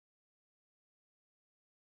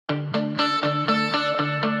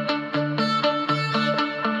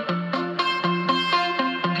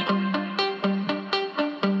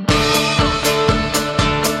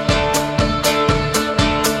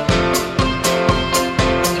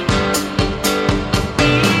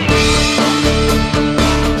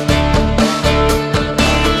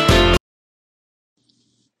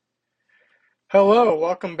Hello,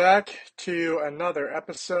 welcome back to another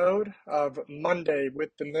episode of Monday with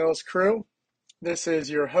the Mills Crew. This is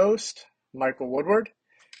your host, Michael Woodward.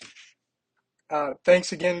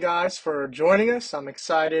 Thanks again, guys, for joining us. I'm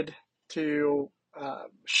excited to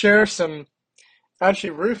share some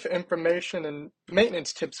roof information and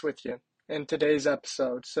maintenance tips with you in today's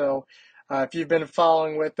episode. If you've been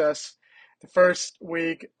following with us, the first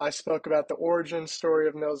week I spoke about the origin story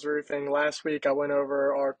of Mills Roofing. Last week I went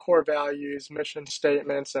over our core values, mission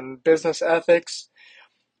statements, and business ethics.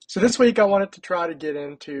 So this week I wanted to try to get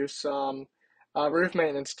into some roof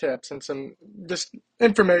maintenance tips and some just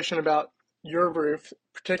information about your roof,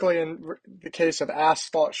 particularly in the case of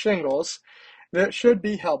asphalt shingles, that should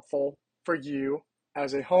be helpful for you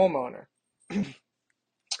as a homeowner.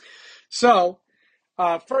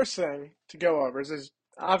 First thing to go over is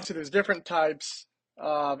obviously there's different types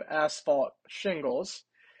of asphalt shingles.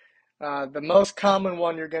 The most common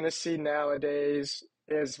one you're going to see nowadays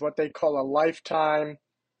is what they call a lifetime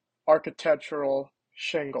architectural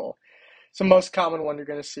shingle. It's the most common one you're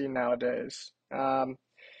going to see nowadays.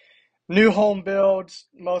 New home builds,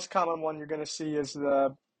 most common one you're going to see is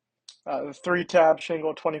the three-tab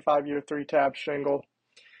shingle, 25-year three-tab shingle.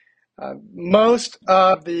 Most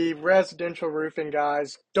of the residential roofing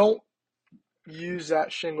guys don't use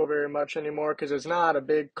that shingle very much anymore because there's not a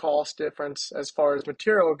big cost difference as far as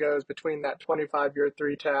material goes between that 25-year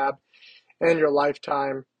three-tab and your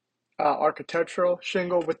lifetime architectural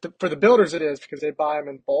shingle. For the builders it is because they buy them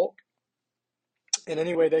in bulk. And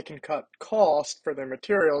any way they can cut cost for their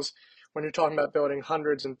materials, when you're talking about building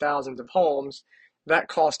hundreds and thousands of homes, that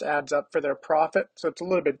cost adds up for their profit. So it's a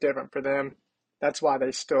little bit different for them. That's why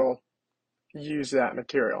they still use that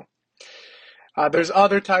material. There's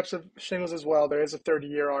other types of shingles as well. There is a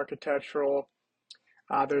 30-year architectural.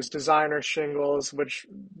 There's designer shingles, which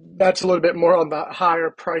that's a little bit more on the higher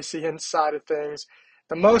pricey end side of things.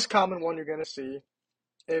 The most common one you're going to see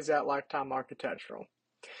is that lifetime architectural.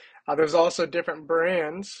 There's also different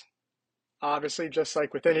brands, obviously, just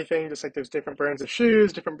like with anything, just like there's different brands of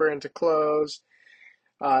shoes, different brands of clothes,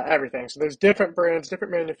 everything. So there's different brands,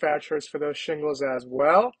 different manufacturers for those shingles as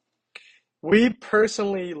well. We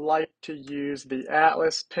personally like to use the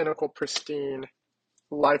Atlas Pinnacle Pristine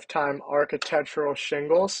lifetime architectural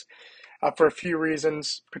shingles for a few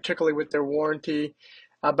reasons, particularly with their warranty,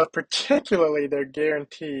 but particularly their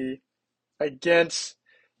guarantee against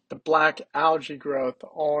the black algae growth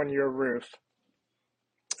on your roof.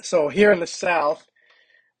 So here in the south,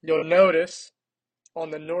 you'll notice on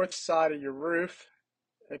the north side of your roof,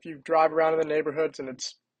 if you drive around in the neighborhoods and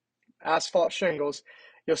it's asphalt shingles,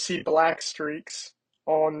 you'll see black streaks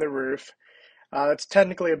on the roof. It's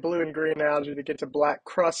technically a blue and green algae that gets a black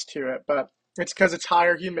crust to it, but it's because it's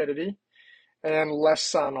higher humidity and less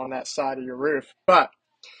sun on that side of your roof. But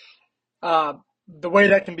the way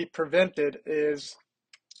that can be prevented is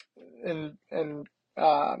in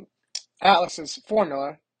Atlas's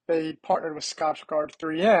formula. They partnered with Scotchgard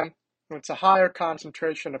 3M. It's a higher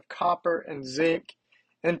concentration of copper and zinc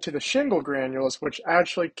into the shingle granules, which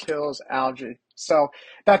actually kills algae. So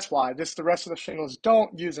that's why. Just the rest of the shingles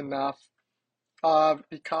don't use enough of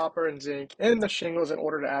the copper and zinc in the shingles in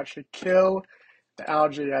order to actually kill the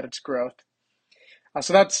algae at its growth.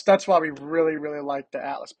 So that's why we really, really like the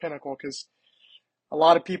Atlas Pinnacle, because a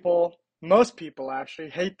lot of people, most people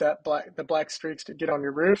actually, hate the black streaks that get on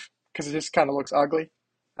your roof because it just kind of looks ugly.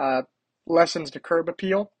 Lessens the curb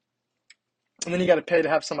appeal. And then you got to pay to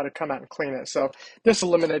have somebody come out and clean it. So this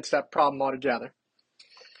eliminates that problem altogether.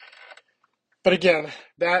 But again,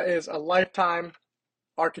 that is a lifetime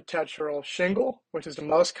architectural shingle, which is the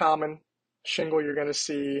most common shingle you're going to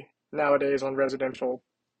see nowadays on residential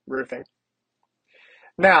roofing.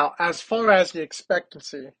 Now, as far as the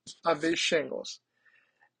expectancy of these shingles,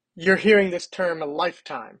 you're hearing this term a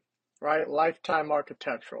lifetime, right? Lifetime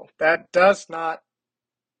architectural. That does not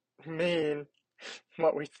mean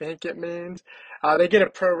what we think it means. They get a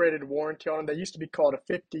prorated warranty on them. They used to be called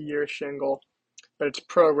a 50-year shingle, but it's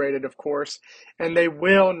prorated, of course, and they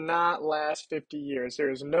will not last 50 years. There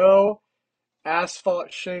is no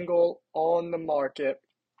asphalt shingle on the market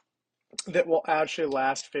that will actually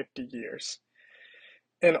last 50 years.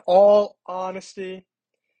 In all honesty,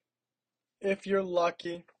 if you're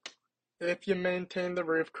lucky, if you maintain the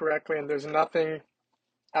roof correctly and there's nothing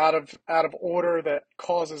out of order that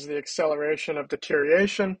causes the acceleration of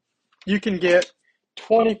deterioration, you can get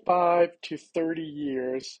 25 to 30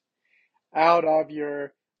 years out of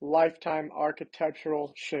your lifetime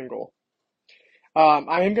architectural shingle.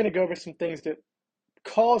 I am going to go over some things that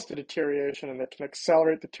cause the deterioration and that can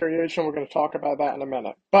accelerate deterioration. We're going to talk about that in a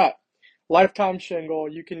minute. But lifetime shingle,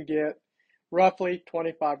 you can get roughly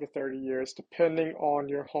 25 to 30 years, depending on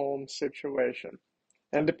your home situation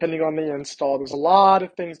and depending on the install. There's a lot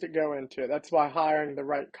of things that go into it. That's why hiring the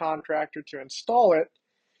right contractor to install it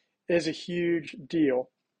is a huge deal.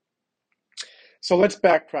 So let's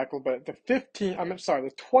backtrack a little bit.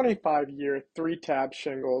 The 25-year 3-tab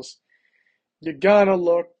shingles, you're gonna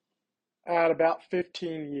look at about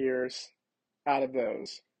 15 years out of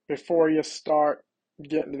those before you start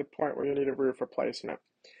getting to the point where you need a roof replacement.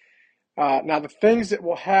 Now, the things that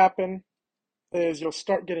will happen is you'll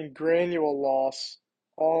start getting granule loss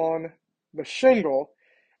on the shingle,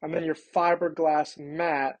 and then your fiberglass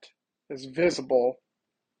mat is visible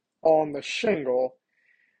on the shingle,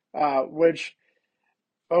 which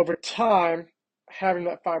over time, having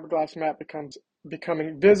that fiberglass mat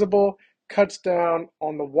becoming visible cuts down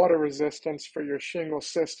on the water resistance for your shingle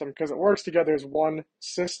system because it works together as one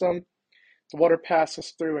system. The water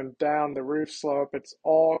passes through and down the roof slope. It's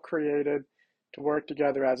all created to work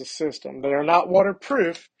together as a system. They are not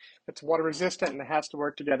waterproof. It's water resistant and it has to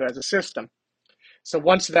work together as a system. So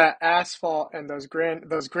once that asphalt and those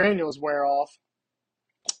granules wear off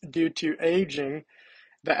due to aging,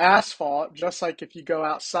 the asphalt, just like if you go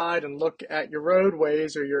outside and look at your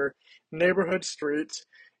roadways or your neighborhood streets,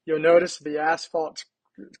 you'll notice the asphalt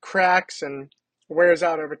cracks and wears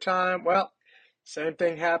out over time. Well, same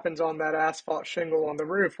thing happens on that asphalt shingle on the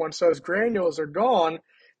roof. Once those granules are gone,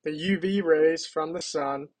 the UV rays from the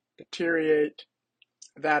sun deteriorate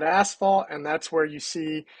that asphalt, and that's where you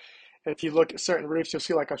see, if you look at certain roofs, you'll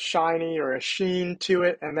see like a shiny or a sheen to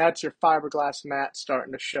it, and that's your fiberglass mat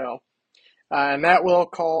starting to show. And that will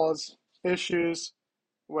cause issues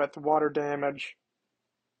with water damage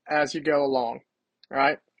as you go along,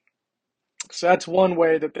 right? So that's one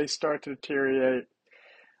way that they start to deteriorate.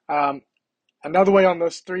 Um, Another way on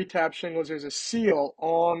those 3-tab shingles, there's a seal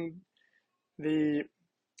on the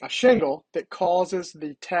a shingle that causes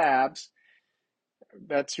the tabs,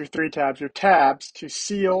 that's your 3 tabs, your tabs to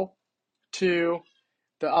seal to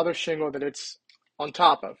the other shingle that it's on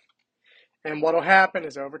top of. And what will happen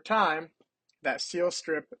is over time, that seal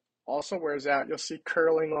strip also wears out. You'll see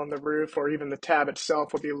curling on the roof, or even the tab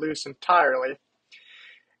itself will be loose entirely.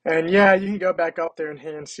 And yeah, you can go back up there and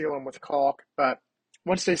hand seal them with caulk, but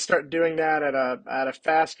once they start doing that at a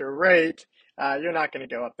faster rate, you're not going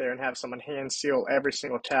to go up there and have someone hand seal every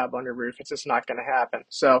single tab on your roof. It's just not going to happen.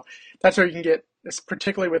 So that's where you can get this,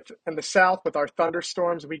 particularly with in the south with our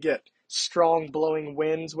thunderstorms. We get strong blowing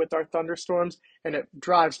winds with our thunderstorms, and it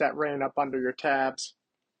drives that rain up under your tabs,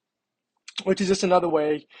 which is just another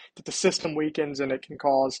way that the system weakens and it can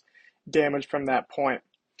cause damage from that point.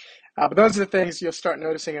 But those are the things you'll start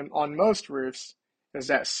noticing on most roofs, is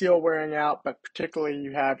that seal wearing out, but particularly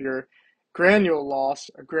you have your granule loss,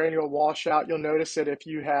 a granule washout. You'll notice it if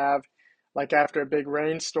you have, like after a big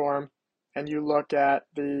rainstorm, and you look at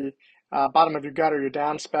the bottom of your gutter, your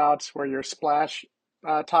downspouts, where your splash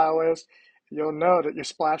tile is, you'll know that your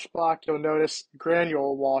splash block, you'll notice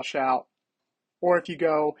granule washout. Or if you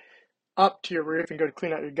go up to your roof and go to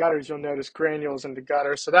clean out your gutters, you'll notice granules in the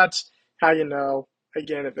gutter. So that's how you know,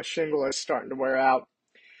 again, that the shingle is starting to wear out.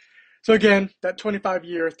 So again, that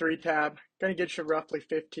 25-year 3-tab, going to get you roughly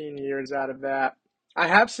 15 years out of that. I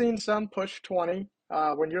have seen some push 20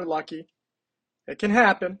 when you're lucky. It can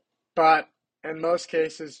happen, but in most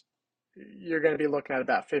cases, you're going to be looking at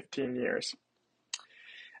about 15 years.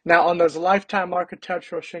 Now, on those lifetime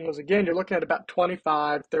architectural shingles, again, you're looking at about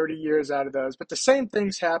 25, 30 years out of those. But the same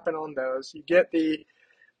things happen on those. You get the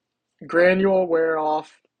granule wear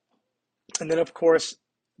off, and then, of course,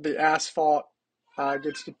 the asphalt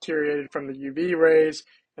gets deteriorated from the UV rays,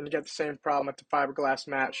 and you get the same problem with the fiberglass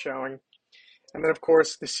mat showing. And then, of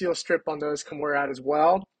course, the seal strip on those can wear out as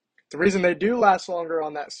well. The reason they do last longer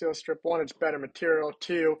on that seal strip, one, it's better material.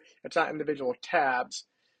 Two, it's not individual tabs.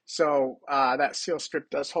 So that seal strip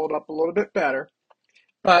does hold up a little bit better.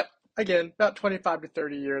 But again, about 25 to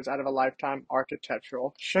 30 years out of a lifetime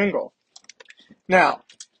architectural shingle. Now,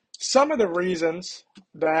 some of the reasons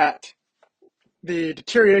that the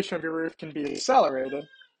deterioration of your roof can be accelerated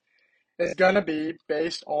is going to be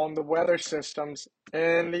based on the weather systems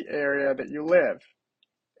in the area that you live,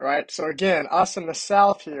 right? So again, us in the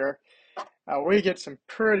south here, we get some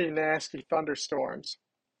pretty nasty thunderstorms.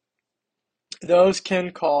 Those can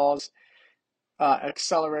cause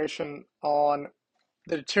acceleration on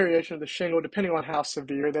the deterioration of the shingle, depending on how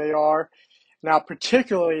severe they are. Now,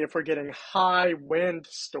 particularly if we're getting high wind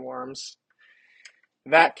storms,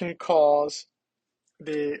 that can cause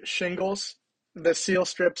the shingles, the seal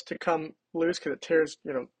strips to come loose because it tears,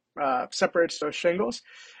 separates those shingles,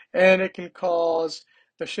 and it can cause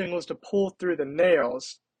the shingles to pull through the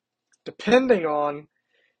nails, depending on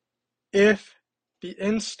if the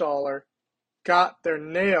installer got their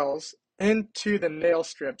nails into the nail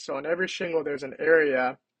strip. So on every shingle, there's an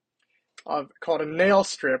area called a nail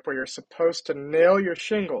strip where you're supposed to nail your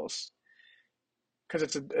shingles because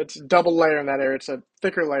it's a double layer in that area. It's a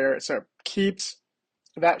thicker layer, so it keeps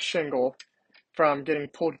that shingle from getting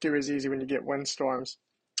pulled through as easy when you get windstorms.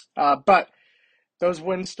 But those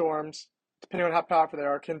windstorms, depending on how powerful they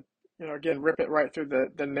are, can again rip it right through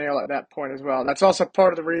the nail at that point as well. That's also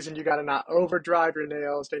part of the reason you got to not overdrive your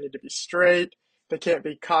nails. They need to be straight. They can't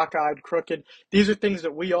be cockeyed, crooked. These are things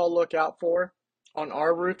that we all look out for on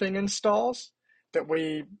our roofing installs that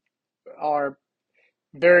we are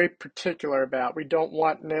very particular about. We don't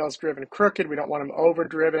want nails driven crooked. We don't want them over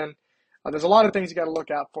driven. There's a lot of things you got to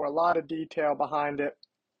look out for, a lot of detail behind it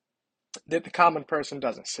that the common person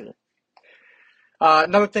doesn't see.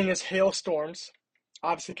 Another thing is hailstorms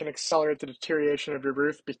obviously can accelerate the deterioration of your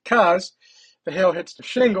roof because the hail hits the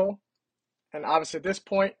shingle, and obviously at this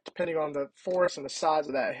point, depending on the force and the size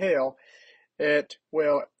of that hail, it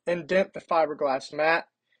will indent the fiberglass mat,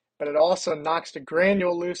 but it also knocks the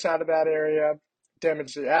granule loose out of that area,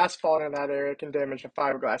 damage the asphalt in that area, can damage the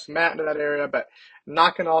fiberglass mat in that area, but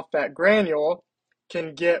knocking off that granule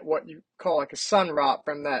can get what you call like a sun rot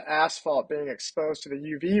from that asphalt being exposed to the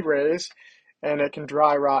UV rays, and it can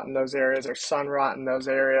dry rot in those areas or sun rot in those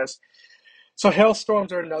areas. So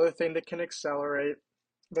hailstorms are another thing that can accelerate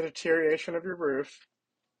the deterioration of your roof.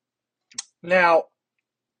 Now,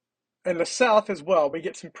 in the South as well, we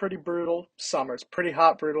get some pretty brutal summers, pretty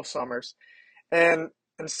hot, brutal summers. And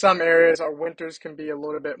in some areas, our winters can be a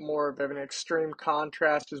little bit more of an extreme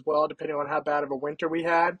contrast as well, depending on how bad of a winter we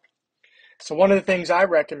had. So one of the things I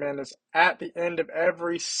recommend is at the end of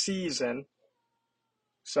every season,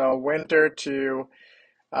 so winter to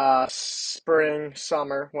spring,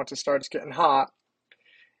 summer, once it starts getting hot,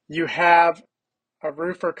 you have a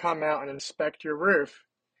roofer come out and inspect your roof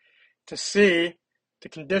to see the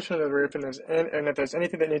condition of the roof and if there's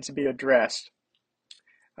anything that needs to be addressed,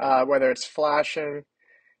 whether it's flashing,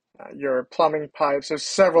 your plumbing pipes. There's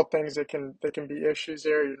several things that can be issues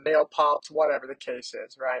there. Your nail pops, whatever the case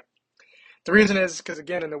is, right? The reason is because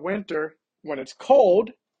again in the winter when it's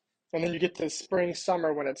cold, and then you get to spring,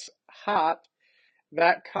 summer when it's hot,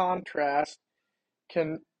 that contrast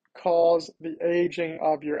can cause the aging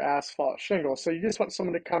of your asphalt shingle. So you just want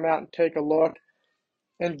someone to come out and take a look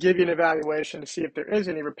and give you an evaluation to see if there is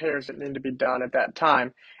any repairs that need to be done at that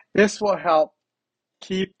time. This will help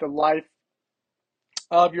keep the life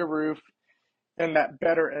of your roof in that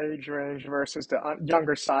better age range versus the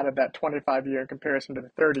younger side of that 25-year in comparison to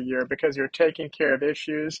the 30-year, because you're taking care of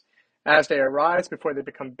issues as they arise before they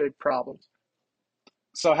become big problems.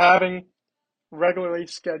 So having regularly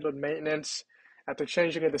scheduled maintenance at the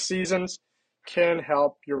changing of the seasons can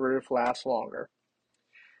help your roof last longer.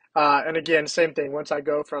 And again, same thing. Once I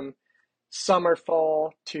go from summer,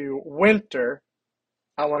 fall to winter,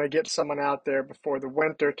 I want to get someone out there before the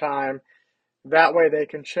winter time. That way they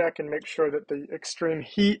can check and make sure that the extreme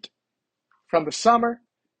heat from the summer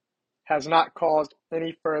has not caused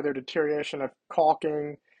any further deterioration of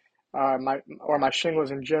caulking, my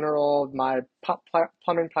shingles in general, my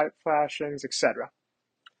plumbing pipe flashings, etc.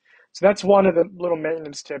 So that's one of the little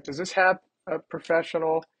maintenance tips, is just have a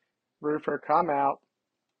professional roofer come out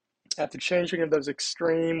at the changing of those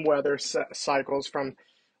extreme weather cycles from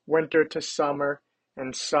winter to summer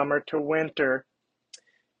and summer to winter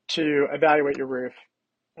to evaluate your roof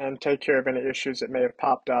and take care of any issues that may have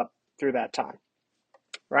popped up through that time,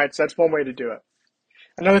 right? So that's one way to do it.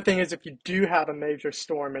 Another thing is if you do have a major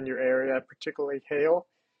storm in your area, particularly hail,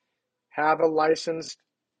 have a licensed,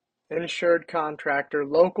 insured contractor,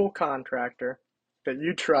 local contractor that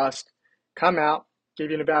you trust come out, give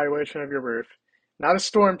you an evaluation of your roof. Not a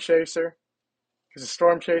storm chaser, because the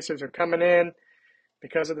storm chasers are coming in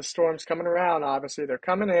because of the storms coming around. Obviously, they're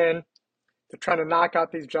coming in. They're trying to knock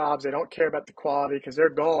out these jobs. They don't care about the quality because they're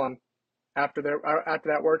gone after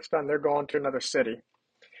that work's done. They're going to another city,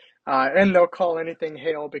 and they'll call anything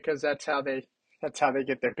hail because that's how they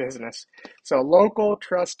get their business. So, local,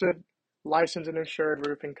 trusted, licensed, and insured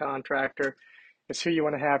roofing contractor is who you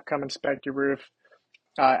want to have come inspect your roof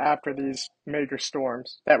after these major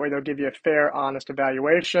storms. That way, they'll give you a fair, honest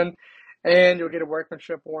evaluation. And you'll get a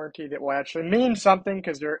workmanship warranty that will actually mean something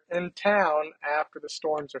because you're in town after the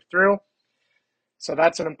storms are through. So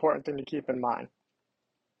that's an important thing to keep in mind.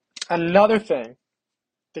 Another thing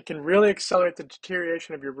that can really accelerate the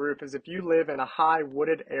deterioration of your roof is if you live in a high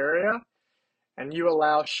wooded area and you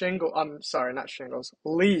allow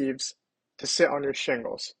leaves to sit on your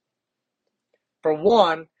shingles. For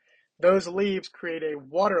one, those leaves create a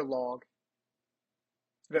water log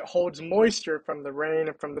that holds moisture from the rain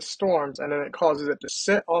and from the storms, and then it causes it to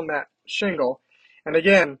sit on that shingle. And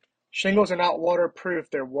again, shingles are not waterproof,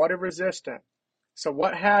 they're water resistant. So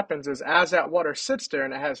what happens is as that water sits there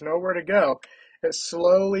and it has nowhere to go, it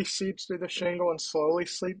slowly seeps through the shingle and slowly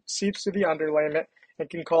seeps through the underlayment and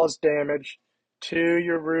can cause damage to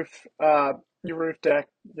your roof deck,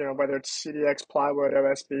 whether it's CDX, plywood,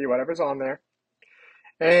 OSB, whatever's on there.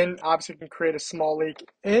 And obviously can create a small leak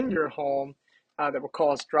in your home that will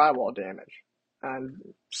cause drywall damage. And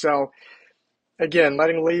so, again,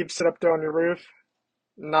 letting leaves sit up there on your roof,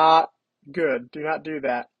 not good. Do not do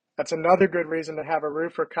that. That's another good reason to have a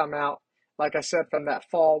roofer come out, like I said, from that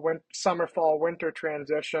summer, fall, winter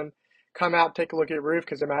transition. Come out, take a look at your roof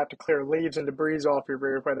because they might have to clear leaves and debris off your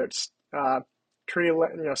roof, whether it's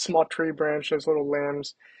small tree branches, little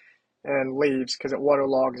limbs, and leaves because it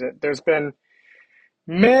waterlogs it. There's been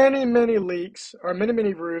many, many leaks or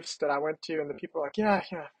many roofs that I went to, and the people were like, yeah,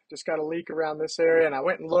 just got a leak around this area. And I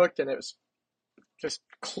went and looked, and it was just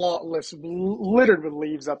littered with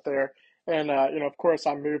leaves up there. And, of course,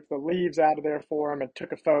 I moved the leaves out of there for them and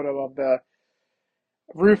took a photo of the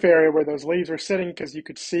roof area where those leaves were sitting because you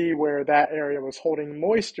could see where that area was holding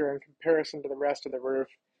moisture in comparison to the rest of the roof.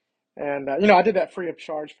 And, I did that free of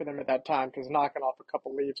charge for them at that time because knocking off a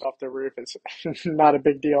couple leaves off their roof is not a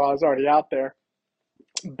big deal. I was already out there.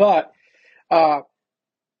 But uh,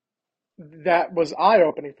 that was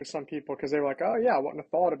eye-opening for some people because they were like, oh, yeah, I wouldn't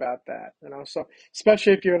have thought about that. So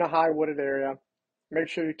especially if you're in a high wooded area, make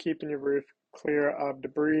sure you're keeping your roof clear of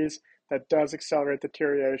debris that does accelerate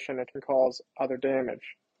deterioration and can cause other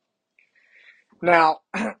damage. Now,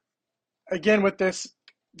 again, with this,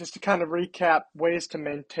 just to kind of recap, ways to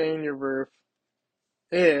maintain your roof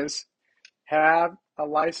is have a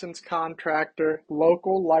licensed contractor,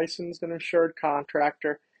 local licensed and insured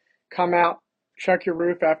contractor, come out, check your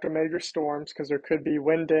roof after major storms because there could be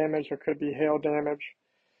wind damage, there could be hail damage.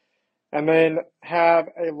 And then have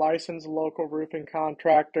a licensed local roofing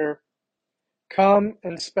contractor come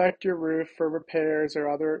inspect your roof for repairs or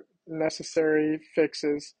other necessary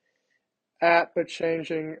fixes at the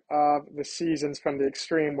changing of the seasons from the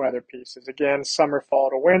extreme weather pieces. Again, summer, fall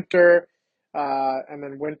to winter, and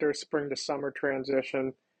then winter, spring to summer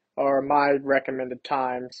transition are my recommended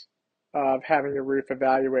times of having your roof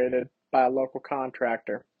evaluated by a local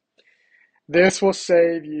contractor. This will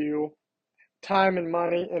save you time and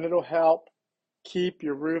money, and it'll help keep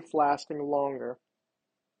your roof lasting longer.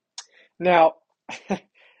 Now,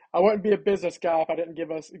 I wouldn't be a business guy if I didn't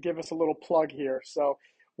give us a little plug here. So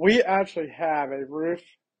we actually have a roof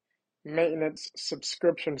maintenance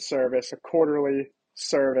subscription service, a quarterly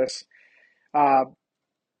service, uh,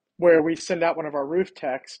 where we send out one of our roof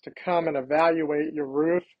techs to come and evaluate your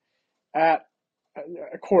roof at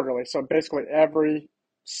quarterly. So basically every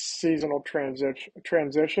seasonal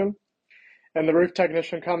transition. And the roof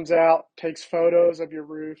technician comes out, takes photos of your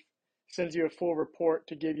roof, sends you a full report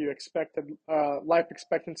to give you expected life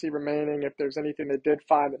expectancy remaining if there's anything they did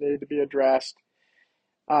find that needed to be addressed,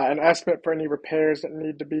 an estimate for any repairs that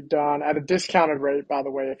need to be done at a discounted rate, by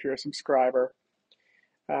the way, if you're a subscriber.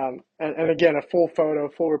 And again, a full photo,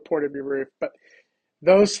 full report of your roof. But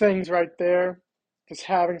those things right there, just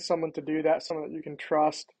having someone to do that, someone that you can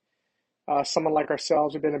trust, someone like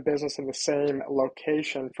ourselves, we've been in business in the same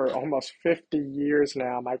location for almost 50 years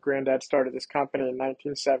now. My granddad started this company in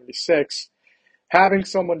 1976. Having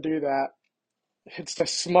someone do that, it's the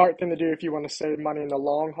smart thing to do if you want to save money in the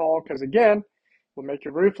long haul, because again, it will make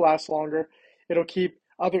your roof last longer. It'll keep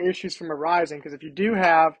other issues from arising, because if you do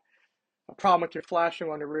have a problem with your flashing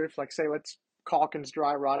on your roof, like say, let's caulking's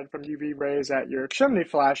dry rotted from UV rays at your chimney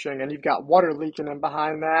flashing, and you've got water leaking in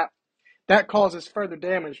behind that, that causes further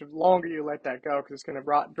damage the longer you let that go because it's going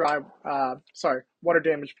to water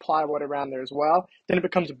damage plywood around there as well. Then it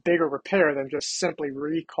becomes a bigger repair than just simply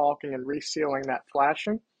re-caulking and resealing that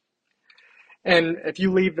flashing. And if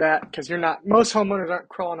you leave that, because most homeowners aren't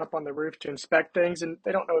crawling up on the roof to inspect things and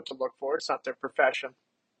they don't know what to look for. It's not their profession.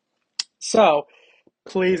 So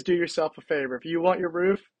please do yourself a favor. If you want your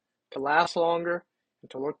roof to last longer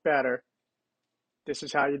and to look better, this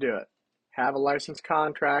is how you do it. Have a licensed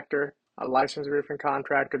contractor, a licensed roofing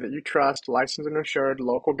contractor that you trust, licensed and insured,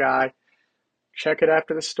 local guy. Check it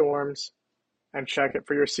after the storms and check it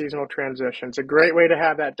for your seasonal transitions. A great way to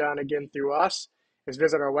have that done, again, through us is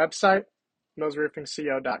visit our website,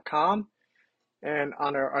 millsroofingco.com. And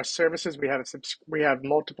on our services, we have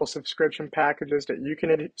multiple subscription packages that you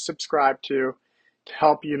can subscribe to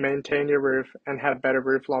help you maintain your roof and have better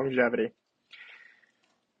roof longevity.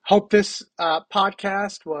 Hope this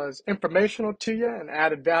podcast was informational to you and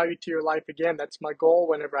added value to your life. Again, that's my goal.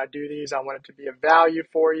 Whenever I do these, I want it to be of value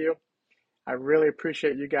for you. I really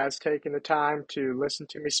appreciate you guys taking the time to listen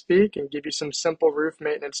to me speak and give you some simple roof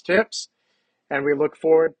maintenance tips. And we look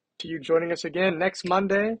forward to you joining us again next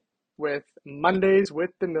Monday with Mondays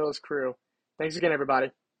with the Mills Crew. Thanks again,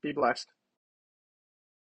 everybody. Be blessed.